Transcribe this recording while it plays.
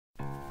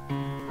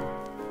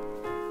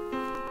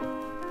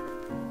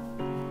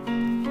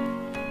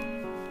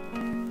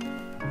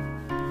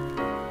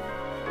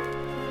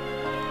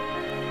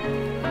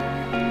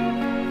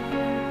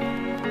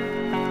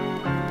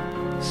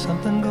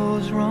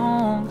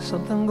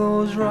something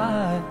goes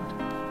right,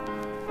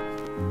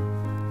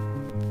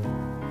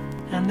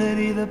 and it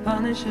either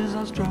punishes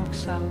or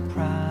strokes our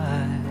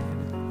pride.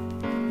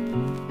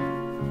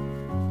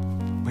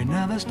 We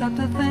never stop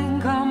to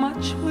think how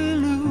much we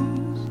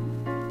lose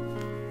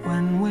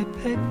when we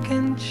pick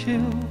and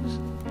choose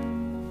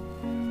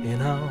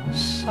in our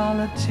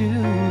solitude.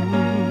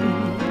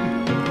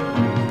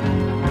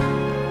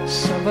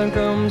 Something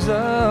comes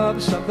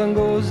up, something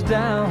goes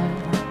down.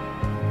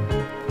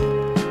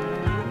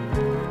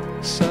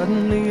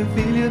 Suddenly you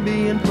feel you're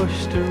being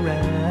pushed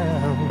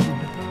around,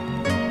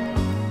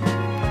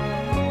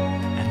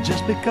 and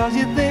just because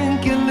you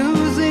think you're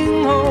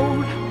losing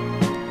hold,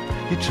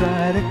 you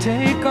try to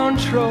take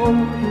control.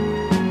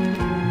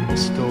 The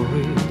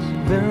story's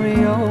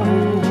very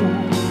old,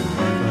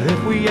 but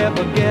if we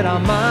ever get our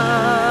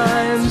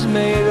minds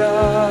made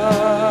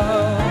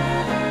up,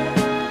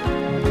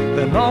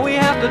 then all we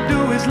have to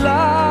do is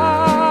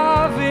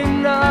love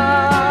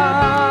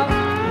enough.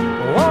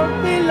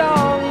 Won't be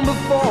long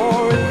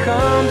before it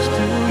comes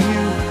to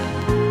you.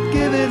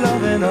 Give it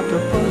love enough to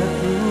pull it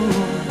through.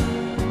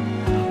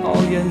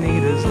 All you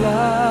need is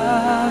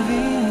love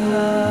enough.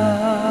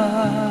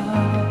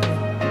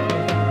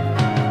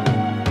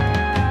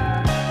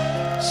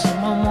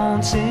 Someone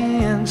wants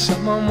in,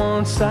 someone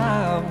wants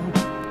out,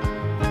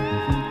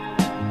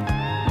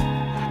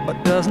 but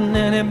doesn't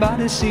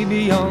anybody see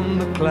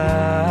beyond the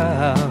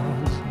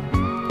clouds?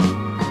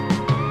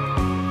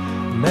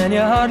 Man,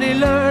 you hardly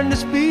learn to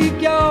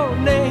speak your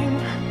name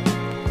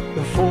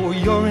before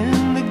you're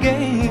in the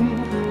game.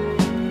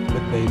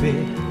 But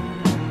baby,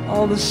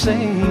 all the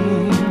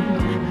same,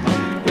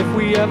 if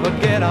we ever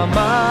get our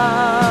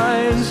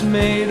minds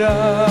made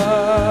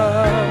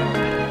up,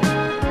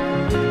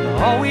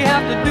 all we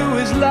have to do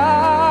is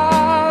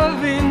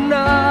love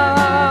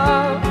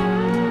enough.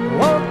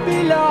 Won't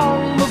be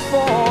long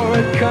before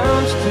it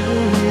comes to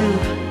you.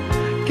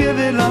 Give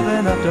it love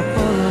enough to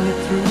pull it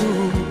through. All you need is love enough. Ooh, all you need is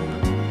love enough. Won't be long before it comes to you. Give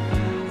it love enough to pull it through.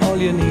 All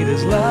you need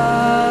is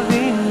love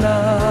enough. Ooh,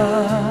 all you need is love enough. Won't be long before it comes to you. Give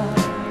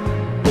it love enough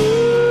to pull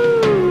it through. All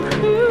you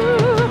need is love enough.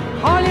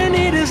 All you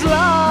need is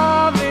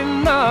love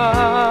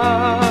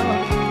enough.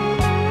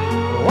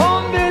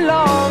 Won't be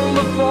long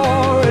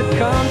before it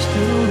comes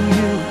to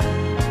you.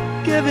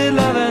 Give it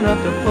love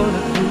enough to pull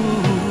it through.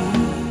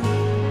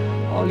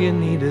 All you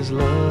need is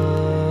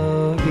love.